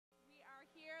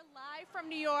from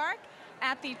New York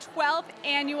at the 12th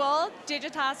annual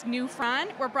Digitas New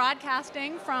Front. We're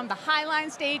broadcasting from the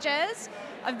Highline stages,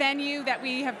 a venue that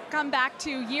we have come back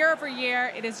to year over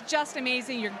year. It is just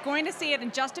amazing. You're going to see it in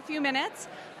just a few minutes.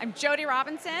 I'm Jody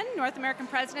Robinson, North American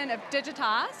President of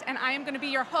Digitas, and I am going to be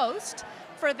your host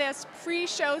for this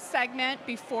pre-show segment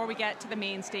before we get to the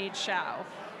main stage show.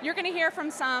 You're going to hear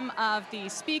from some of the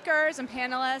speakers and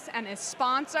panelists and a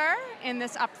sponsor in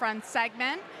this upfront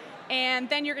segment. And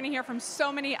then you're going to hear from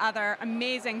so many other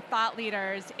amazing thought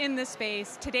leaders in this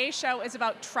space. Today's show is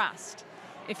about trust.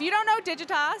 If you don't know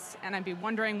Digitas, and I'd be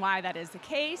wondering why that is the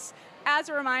case, as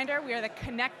a reminder, we are the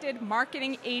connected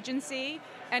marketing agency,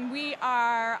 and we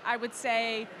are, I would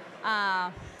say,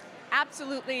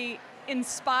 absolutely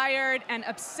inspired and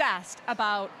obsessed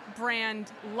about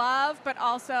brand love, but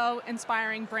also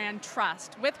inspiring brand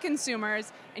trust with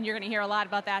consumers, and you're going to hear a lot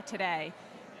about that today.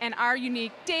 And our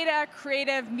unique data,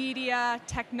 creative, media,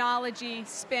 technology,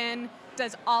 spin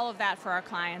does all of that for our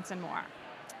clients and more.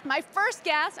 My first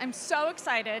guest I'm so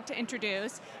excited to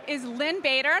introduce is Lynn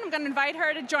Bader, and I'm going to invite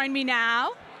her to join me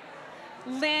now.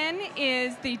 Lynn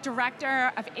is the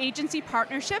Director of Agency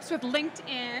Partnerships with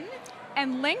LinkedIn,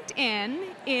 and LinkedIn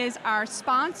is our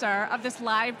sponsor of this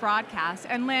live broadcast.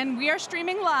 And Lynn, we are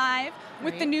streaming live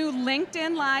with the new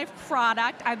LinkedIn Live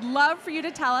product. I'd love for you to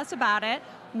tell us about it.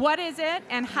 What is it,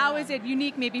 and how is it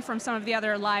unique maybe from some of the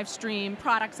other live stream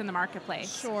products in the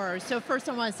marketplace? Sure. So first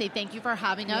I want to say thank you for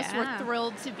having us. We're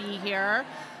thrilled to be here.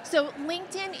 So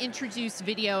LinkedIn introduced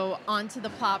video onto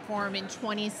the platform in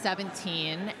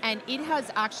 2017, and it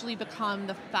has actually become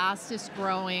the fastest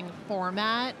growing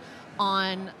format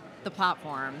on the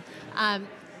platform.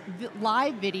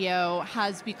 Live video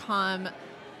has become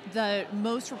the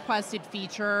most requested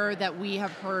feature that we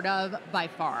have heard of by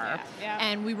far.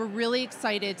 And we were really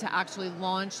excited to actually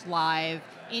launch live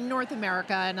in North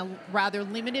America in a rather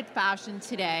limited fashion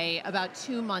today, about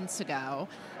 2 months ago.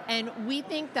 And we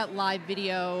think that live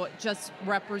video just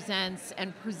represents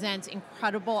and presents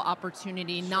incredible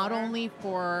opportunity, not only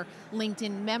for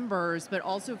LinkedIn members, but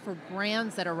also for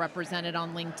brands that are represented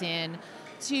on LinkedIn,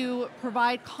 to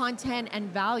provide content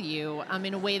and value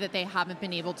in a way that they haven't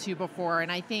been able to before.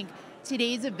 And I think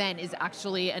today's event is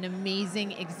actually an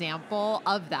amazing example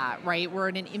of that, right? We're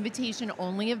in an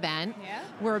invitation-only event.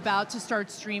 We're about to start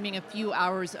streaming a few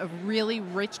hours of really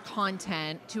rich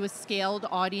content to a scaled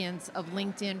audience of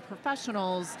LinkedIn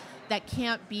professionals that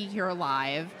can't be here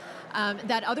live,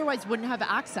 that otherwise wouldn't have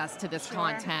access to this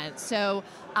content. So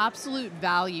absolute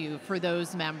value for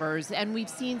those members. And we've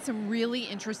seen some really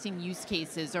interesting use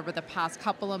cases over the past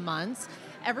couple of months.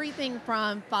 Everything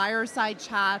from fireside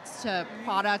chats to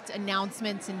product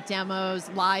announcements and demos,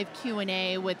 live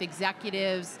Q&A with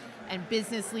executives and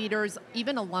business leaders,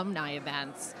 even alumni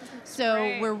events.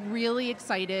 So we're really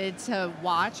excited to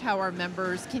watch how our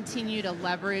members continue to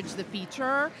leverage the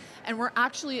feature. And we're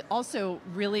actually also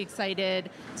really excited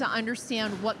to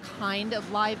understand what kind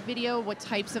of live video, what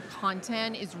types of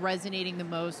content is resonating the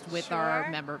most with our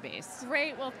member base.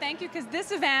 Great, well thank you, because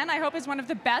this event I hope is one of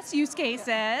the best use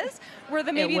cases. We're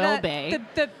maybe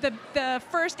the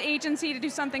first agency to do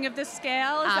something of this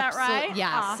scale, is that right?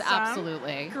 Yes, awesome.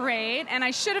 Absolutely. Great, and I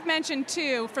should have mentioned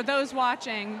too, for those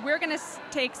watching, we're going to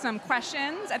take some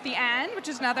questions at the end, which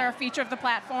is another feature of the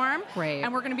platform. Great.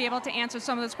 And we're going to be able to answer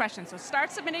some of those questions. So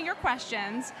start submitting your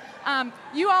questions.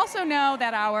 You also know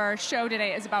that our show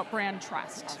today is about brand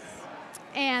trust.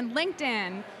 And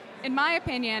LinkedIn, in my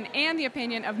opinion, and the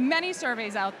opinion of many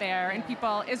surveys out there and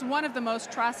people, is one of the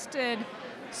most trusted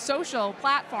social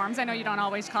platforms. I know you don't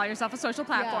always call yourself a social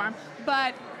platform,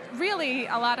 but really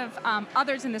a lot of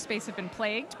others in the space have been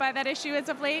plagued by that issue as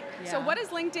of late. So what is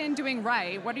LinkedIn doing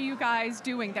right? What are you guys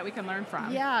doing that we can learn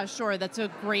from? Yeah, sure. That's a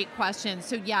great question.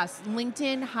 So yes,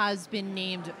 LinkedIn has been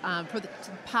named for the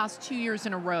past 2 years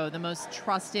in a row the most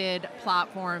trusted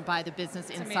platform by the Business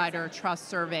Insider Trust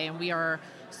Survey, and we are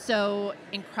so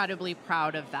incredibly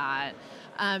proud of that.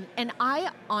 And I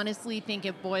honestly think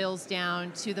it boils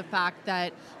down to the fact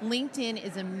that LinkedIn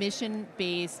is a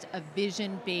mission-based, a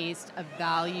vision-based, a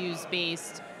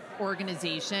values-based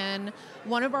organization.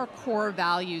 One of our core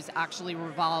values actually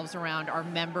revolves around our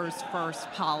members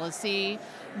first policy.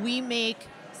 We make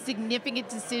significant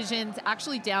decisions,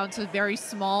 actually down to very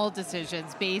small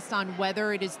decisions, based on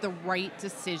whether it is the right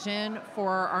decision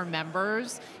for our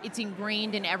members. It's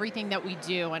ingrained in everything that we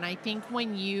do. And I think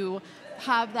when you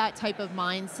have that type of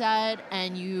mindset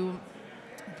and you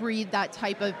breed that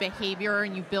type of behavior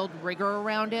and you build rigor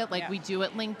around it like we do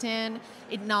at LinkedIn,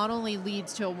 it not only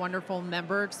leads to a wonderful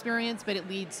member experience, but it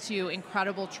leads to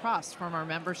incredible trust from our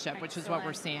membership, which is what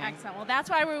we're seeing. Excellent. Well, that's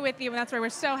why we're with you, and that's why we're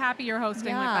so happy you're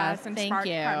hosting with us and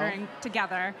partnering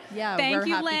together. Yeah, thank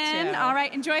you, happy Lynn. to. All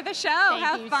right, enjoy the show.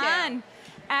 Have fun. Too.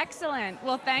 Excellent.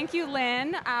 Well, thank you,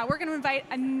 Lynn. We're going to invite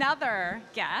another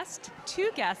guest,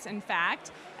 2 guests, in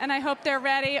fact, and I hope they're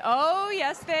ready. Oh,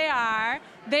 yes, they are.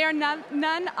 They are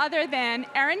none other than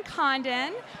Erin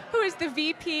Condon, who is the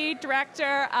VP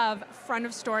Director of Front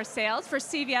of Store Sales for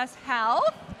CVS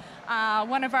Health,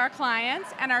 one of our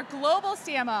clients, and our global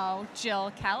CMO,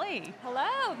 Jill Kelly.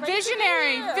 Hello.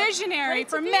 Visionary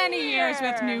for many years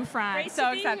with NewFront. Great so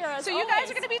to be excited. here, as so you always.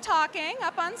 guys are going to be talking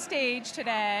up on stage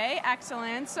today.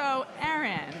 Excellent. So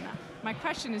Erin, my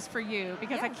question is for you,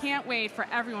 because I can't wait for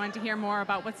everyone to hear more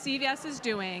about what CVS is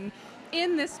doing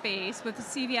in this space with the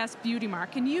CVS Beauty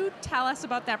Mark. Can you tell us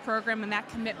about that program and that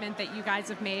commitment that you guys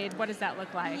have made? What does that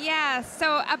look like? Yeah,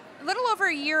 so a little over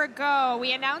a year ago,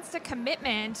 we announced a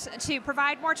commitment to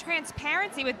provide more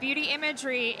transparency with beauty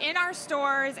imagery in our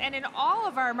stores and in all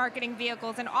of our marketing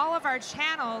vehicles and all of our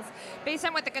channels based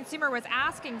on what the consumer was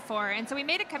asking for. And so we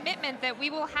made a commitment that we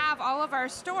will have all of our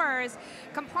stores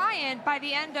compliant by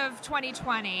the end of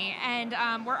 2020. And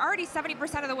we're already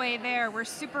 70% of the way there. We're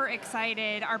super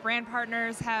excited. Our brand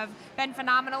partners have been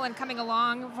phenomenal and coming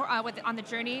along on the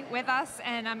journey with us,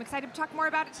 and I'm excited to talk more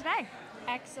about it today.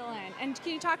 Excellent. And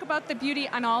can you talk about the Beauty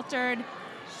Unaltered?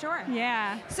 Sure.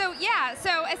 Yeah. So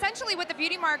essentially what the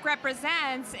Beauty Mark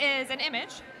represents is an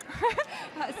image,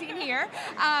 seen here.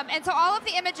 And so all of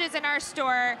the images in our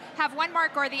store have one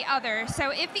mark or the other.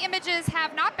 So if the images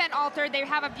have not been altered, they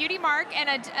have a beauty mark and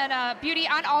a beauty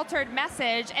unaltered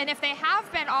message. And if they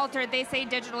have been altered, they say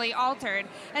digitally altered.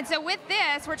 And so with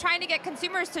this, we're trying to get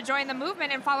consumers to join the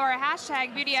movement and follow our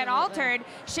hashtag Beauty Unaltered.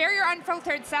 Share your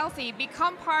unfiltered selfie.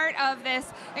 Become part of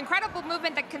this incredible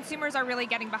movement that consumers are really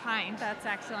getting behind. That's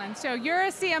excellent. So you're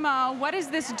a CMO. What does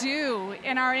this do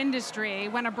in our industry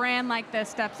when a brand like this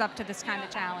steps up to this kind of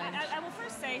challenge? I will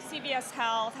first say CVS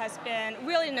Health has been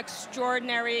really an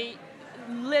extraordinary,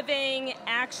 living,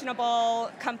 actionable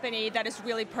company that is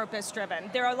really purpose-driven.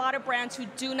 There are a lot of brands who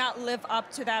do not live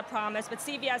up to that promise, but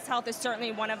CVS Health is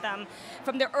certainly one of them.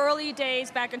 From the early days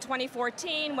back in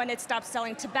 2014, when it stopped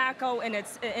selling tobacco in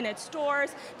its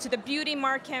stores, to the Beauty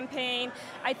Mark campaign,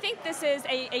 I think this is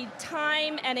a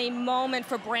time and a moment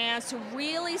for brands to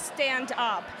really stand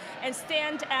up and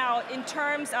stand out in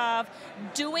terms of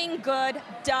doing good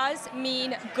does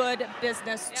mean good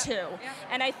business too.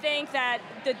 And I think that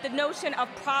the notion of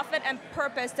profit and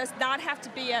purpose does not have to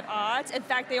be at odds. In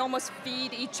fact, they almost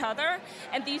feed each other,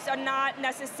 and these are not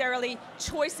necessarily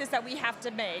choices that we have to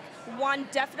make. One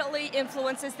definitely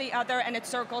influences the other, and it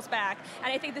circles back.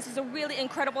 And I think this is a really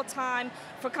incredible time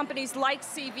for companies like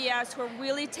CVS who are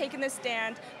really taking the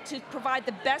stand to provide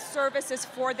the best services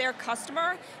for their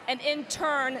customer, and in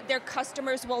turn, their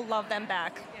customers will love them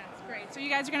back. Yes, great. So you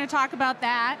guys are going to talk about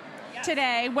that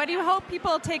today. What do you hope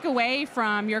people take away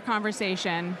from your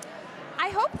conversation? I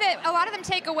hope that a lot of them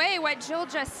take away what Jill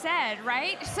just said,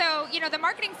 right? So, the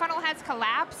marketing funnel has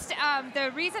collapsed.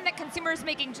 The reason that consumers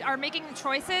are making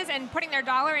choices and putting their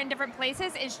dollar in different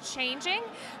places is changing.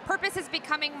 Purpose is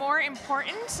becoming more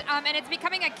important, and it's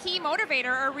becoming a key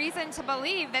motivator or reason to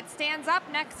believe that stands up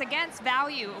next against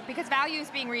value, because value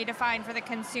is being redefined for the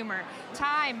consumer.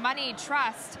 Time, money,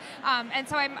 trust. And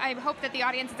so I hope that the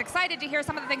audience is excited to hear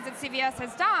some of the things that CVS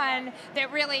has done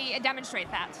that really demonstrate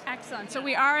that. Excellent. So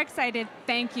we are excited.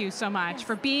 Thank you so much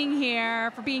for being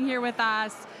here with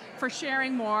us, for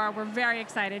sharing more. We're very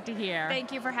excited to hear.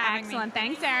 Thank you for having me. Excellent.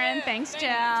 Thanks, Erin. Thanks, Jill.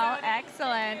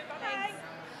 Excellent. Thanks.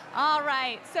 All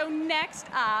right. So next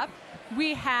up,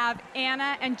 we have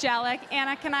Anna Angelic.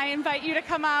 Anna, can I invite you to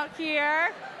come out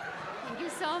here? Thank you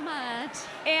so much.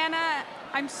 Anna,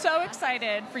 I'm so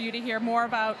excited for you to hear more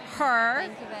about her.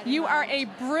 Thank you very You much. are a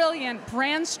brilliant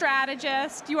brand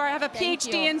strategist. You have a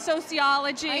PhD in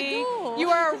sociology. I do. You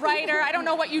are a writer. I don't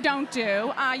know what you don't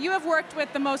do. You have worked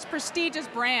with the most prestigious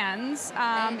brands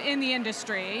in the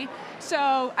industry.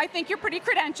 So I think you're pretty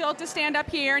credentialed to stand up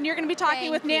here, and you're going to be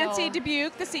talking with Nancy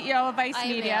Dubuque, the CEO of Vice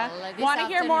Media. Want to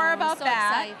hear more about so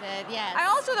that? Excited, yes. I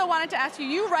also though wanted to ask you,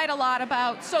 you write a lot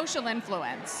about social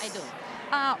influence. I do.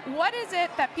 What is it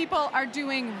that people are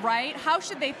doing right? How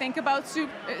should they think about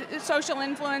social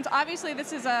influence? Obviously,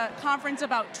 this is a conference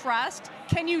about trust.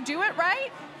 Can you do it right?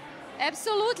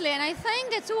 Absolutely, and I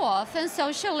think that too often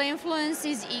social influence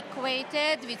is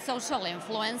equated with social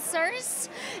influencers,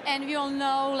 and we all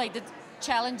know like that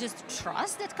challenges to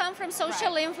trust that come from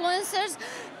social influencers.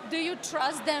 Do you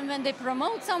trust them when they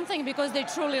promote something because they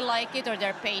truly like it or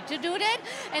they're paid to do that?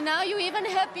 And now you even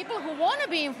have people who want to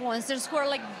be influencers who are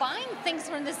like buying things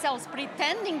from themselves,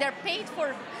 pretending they're paid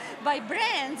for by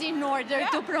brands in order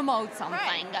to promote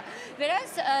something.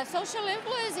 Whereas social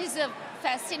influence is a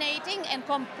fascinating and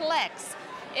complex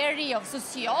area of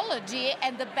sociology,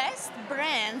 and the best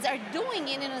brands are doing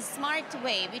it in a smart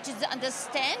way, which is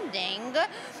understanding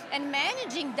and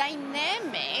managing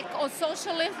dynamic or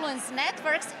social influence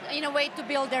networks in a way to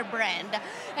build their brand.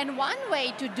 And one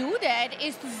way to do that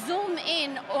is to zoom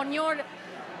in on your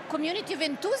community of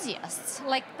enthusiasts,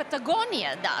 like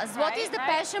Patagonia does. What is the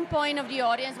passion point of the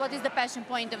audience? What is the passion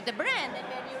point of the brand? And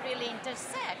then you really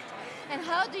intersect. And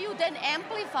how do you then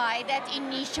amplify that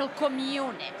initial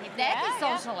community? That is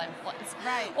social influence.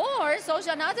 Or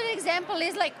another example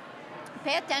is like,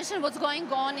 pay attention what's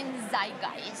going on in the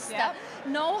zeitgeist.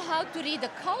 Know how to read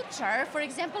the culture. For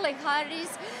example, like Harry's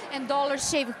and Dollar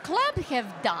Shave Club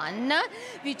have done,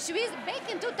 which was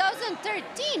back in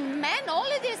 2013. Men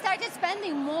already started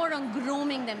spending more on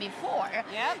grooming than before.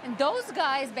 And those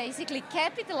guys basically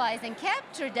capitalized and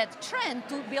captured that trend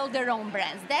to build their own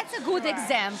brands. That's a good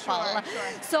example.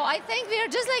 So I think we're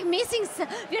just like missing,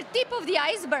 we're tip of the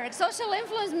iceberg. Social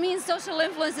influence means social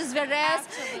influences, whereas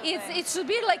it should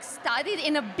be like studied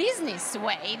in a business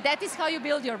way. That is how you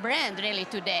build your brand really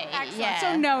today. Excellent.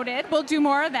 So noted. We'll do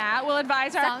more of that. We'll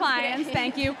advise our clients. Great.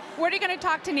 Thank you. What are you going to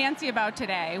talk to Nancy about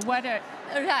today?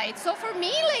 Right. So for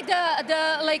me, like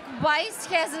the Vice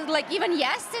has like even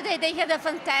yesterday they had a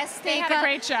fantastic. They had a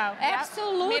great show.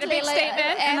 Absolutely. Made a big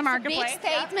statement in the marketplace.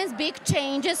 Big statements, big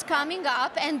changes coming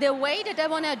up, and the way that I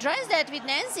want to address that with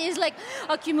Nancy is like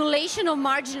accumulation of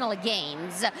marginal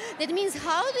gains. That means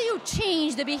how do you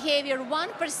change the behavior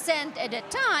 1% at a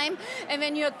time, and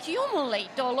when you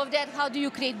accumulate all of that, how do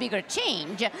you create bigger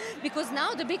change? Because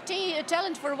now the big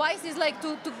challenge for Vice is like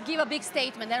to give a big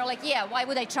statement. They're like, yeah, why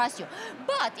would I trust you?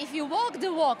 But if you walk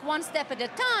the walk one step at a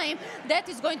time, that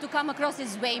is going to come across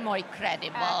as way more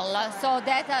credible. So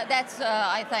that's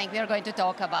I think we're going to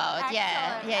talk about.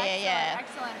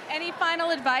 Excellent. Any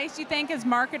final advice you think as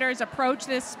marketers approach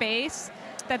this space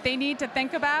that they need to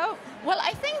think about? Well,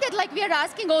 I think that like we are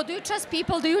asking, oh, do you trust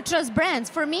people? Do you trust brands?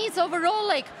 For me, it's overall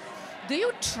like, do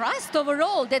you trust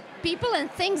overall that people and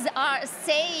things are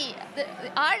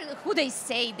who they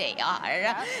say they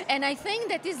are? And I think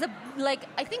that is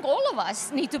I think all of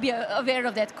us need to be aware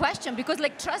of that question, because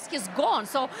like trust is gone.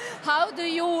 So how do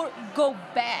you go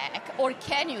back, or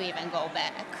can you even go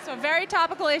back? So very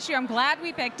topical issue. I'm glad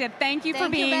we picked it. Thank you for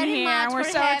being here. We're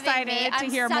so excited to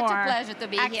hear more. It's such a pleasure to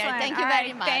be here. Thank you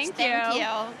very much. Thank you.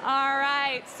 All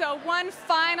right. So one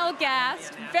final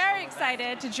guest. Very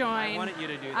excited to join. I wanted you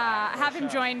to do that. Have him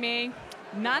join me.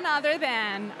 None other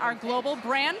than our global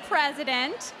brand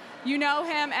president. You know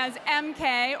him as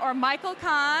MK or Michael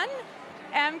Kahn.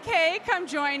 MK, come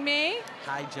join me.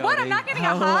 Hi, Jody. What? I'm not getting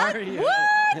a hug? How are you?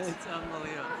 What? It's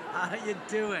unbelievable. How you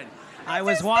doing? I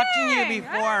was watching you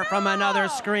before from another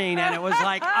screen, and it was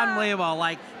like unbelievable.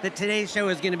 Like the Today Show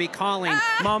is going to be calling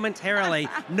momentarily.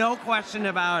 No question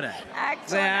about it.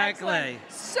 Excellent.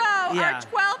 So our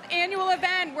 12th annual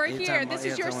event, we're here. This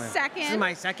is your second. This is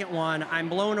my second one. I'm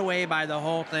blown away by the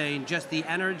whole thing. Just the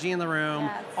energy in the room,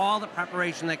 all the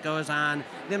preparation that goes on.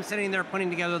 Them sitting there putting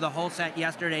together the whole set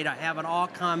yesterday to have it all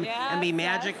come and be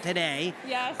magic today.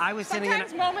 I was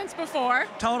sometimes moments before.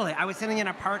 Totally. I was sitting in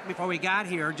a park before we got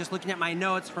here, just looking at my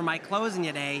notes for my closing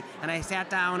today, and I sat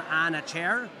down on a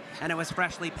chair, and it was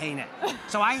freshly painted.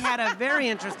 So I had a very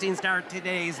interesting start to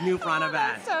today's New Front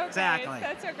event. That's so exactly. Great.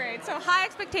 That's so great. So high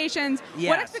expectations.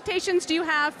 What expectations do you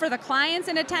have for the clients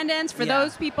in attendance, for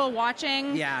those people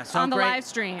watching on the live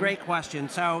stream? Great question.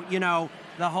 So, you know,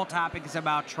 the whole topic is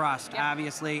about trust,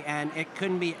 obviously, and it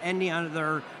couldn't be any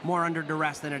other more under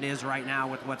duress than it is right now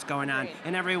with what's going on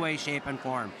in every way, shape, and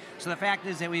form. So the fact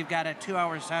is that we've got a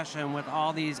 2-hour session with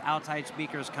all these outside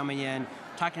speakers coming in,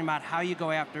 talking about how you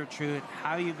go after truth,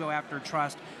 how you go after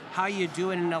trust, how you do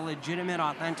it in a legitimate,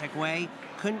 authentic way.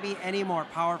 Couldn't be any more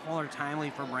powerful or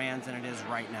timely for brands than it is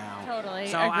right now. Totally.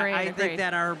 So I think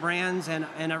that our brands and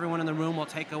everyone in the room will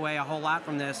take away a whole lot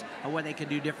from this of what they could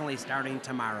do differently starting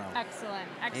tomorrow. Excellent.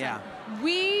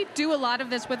 We do a lot of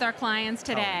this with our clients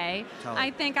today. Totally. I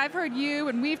think I've heard you,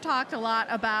 and we've talked a lot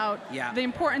about the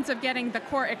importance of getting the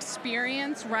core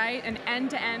experience right, an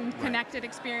end-to-end connected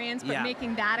experience, but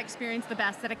making that experience the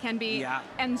best that it can be.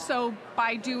 And so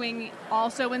by doing,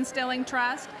 also instilling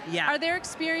trust. Are there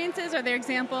experiences, are there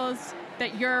examples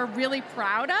that you're really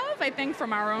proud of, I think,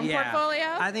 from our own portfolio?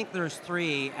 I think there's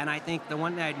 3, and I think the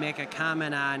one that I'd make a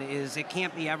comment on is it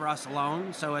can't be ever us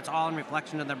alone, so it's all in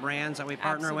reflection of the brands that we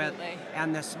partner with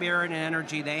and the spirit and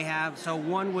energy they have. So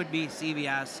one would be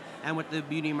CVS, and with the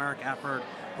Beauty Mark effort,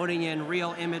 putting in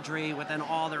real imagery within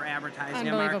all their advertising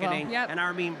and marketing, and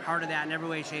our being part of that in every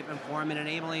way, shape, and form, and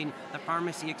enabling the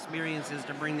pharmacy experiences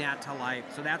to bring that to life.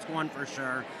 So that's one for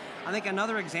sure. I think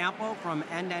another example from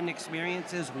end-to-end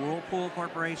experiences, Whirlpool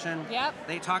Corporation.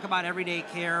 They talk about everyday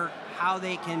care, how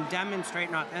they can demonstrate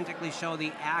and authentically show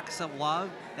the acts of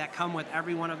love that come with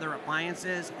every one of their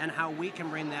appliances, and how we can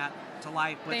bring that to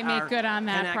life with they make good on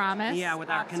that promise. Yeah,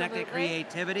 with our connected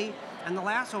creativity. And the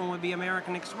last one would be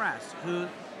American Express, who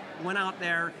went out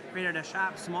there, created a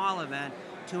Shop Small event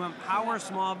to empower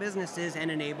small businesses and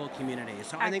enable communities.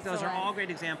 So I think those are all great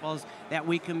examples that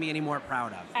we couldn't be any more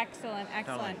proud of. Excellent,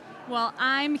 excellent. Totally. Well,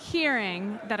 I'm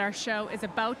hearing that our show is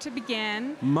about to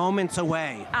begin. Moments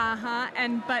away.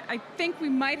 But I think we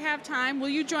might have time. Will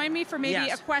you join me for maybe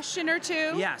a question or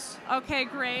two? Yes. Okay,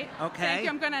 great. Okay. Thank you.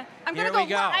 I'm gonna go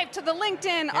live to the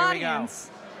LinkedIn audience.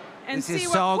 And see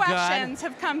what questions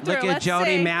have come through. Look at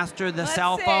Jody master the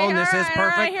cell phone. This is perfect. All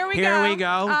right, here we go.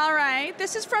 All right.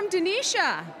 This is from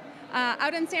Denisha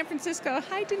out in San Francisco.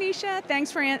 Hi, Denisha.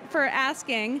 Thanks for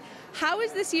asking. How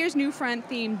is this year's New Front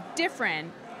theme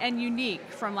different and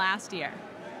unique from last year?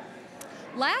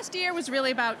 Last year was really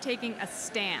about taking a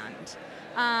stand.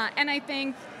 And I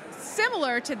think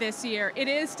similar to this year, it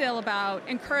is still about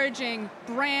encouraging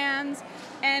brands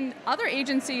and other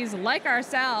agencies like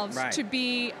ourselves to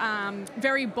be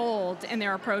very bold in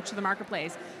their approach to the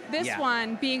marketplace. This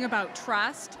one being about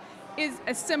trust is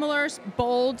a similar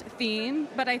bold theme,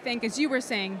 but I think, as you were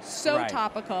saying, so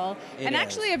topical, and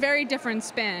actually a very different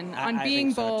spin on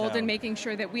being bold and making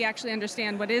sure that we actually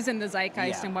understand what is in the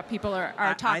zeitgeist and what people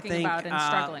are talking about and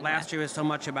struggling with. Last year was so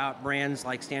much about brands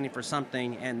like standing for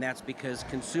something, and that's because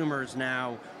consumers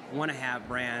now want to have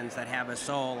brands that have a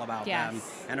soul about them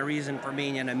and a reason for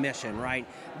being and a mission, right?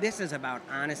 This is about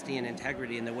honesty and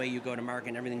integrity in the way you go to market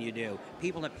and everything you do.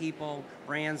 People to people,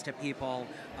 brands to people,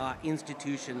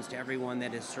 institutions to everyone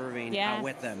that is serving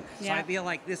with them. So I feel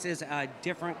like this is a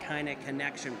different kind of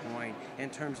connection point in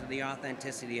terms of the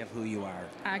authenticity of who you are.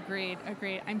 Agreed,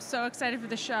 agreed. I'm so excited for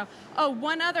the show. Oh,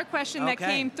 one other question that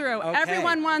came through.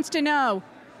 Everyone wants to know,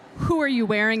 who are you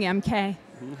wearing, MK?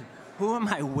 Who am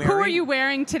I wearing? Who are you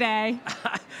wearing today?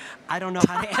 I don't know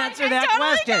how to answer that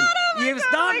question. You've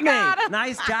stumped me.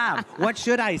 Nice job. What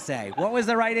should I say? What was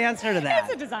the right answer to that?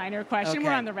 It's a designer question.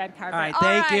 We're on the red carpet. All right,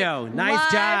 thank you.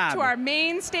 Nice job. To our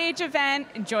main stage event.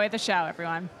 Enjoy the show,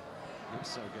 everyone. You're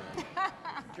so good.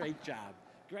 Great job.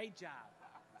 Great job.